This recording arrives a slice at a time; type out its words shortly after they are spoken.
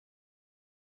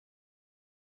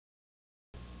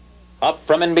Up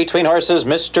from in between horses,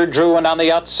 Mr. Drew, and on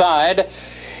the outside,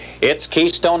 it's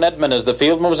Keystone Edmund as the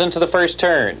field moves into the first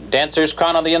turn. Dancer's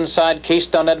Crown on the inside,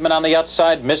 Keystone Edmund on the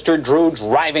outside, Mr. Drew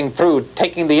driving through,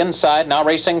 taking the inside, now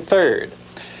racing third.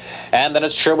 And then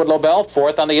it's Sherwood Lobel,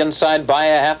 fourth on the inside by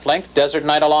a half length. Desert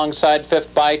Knight alongside,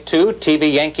 fifth by 2.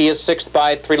 TV Yankee is sixth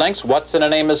by 3 lengths. What's in a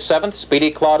Name is seventh.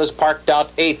 Speedy Claude is parked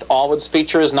out eighth. Allwood's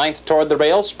Feature is ninth toward the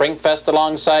rail. Springfest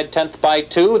alongside, 10th by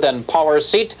 2. Then Power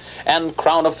Seat and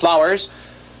Crown of Flowers.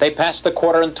 They pass the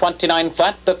quarter and 29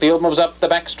 flat. The field moves up the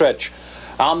backstretch.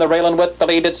 On the rail and with the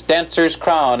lead, it's Dancer's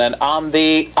Crown. And on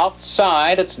the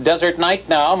outside, it's Desert Knight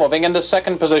now, moving into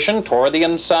second position. Toward the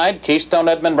inside, Keystone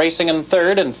Edmund racing in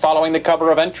third. And following the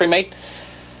cover of Entry Mate,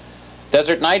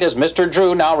 Desert Knight is Mr.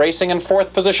 Drew, now racing in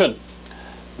fourth position.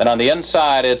 Then on the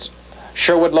inside, it's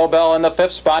Sherwood Lobel in the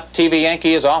fifth spot. TV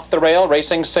Yankee is off the rail,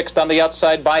 racing sixth on the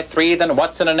outside by 3. Then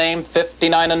What's in a Name,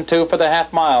 59 and 2 for the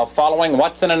half mile. Following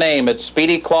What's in a Name, it's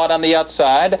Speedy Claude on the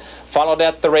outside, followed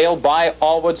at the rail by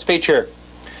Allwood's Feature.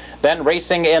 Then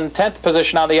racing in 10th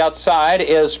position on the outside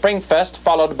is Springfest,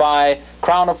 followed by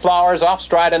Crown of Flowers off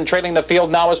stride, and trailing the field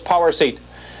now is Power Seat.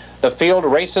 The field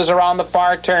races around the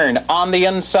far turn. On the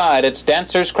inside, it's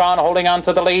Dancer's Crown holding on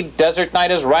to the lead. Desert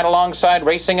Knight is right alongside,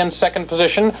 racing in second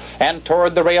position. And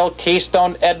toward the rail,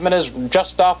 Keystone Edmund is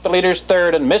just off the leader's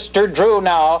third. And Mr. Drew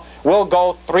now will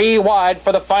go 3 wide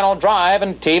for the final drive.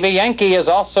 And TV Yankee is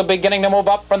also beginning to move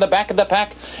up from the back of the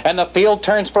pack. And the field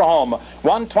turns for home.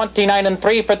 129 and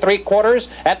 3 for 3/4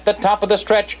 at the top of the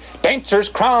stretch. Dancer's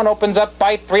Crown opens up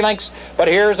by 3 lengths. But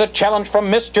here's a challenge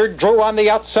from Mr. Drew on the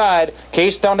outside.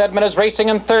 Keystone Edmund is racing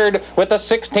in third with the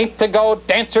 16th to go.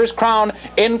 Dancer's Crown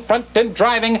in front and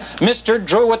driving. Mr.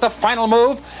 Drew with the final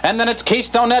move, and then it's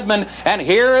Keystone Edmund. And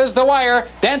here is the wire.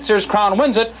 Dancer's Crown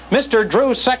wins it. Mr.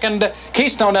 Drew second,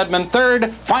 Keystone Edmund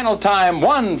third. Final time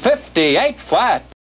 1:58 flat.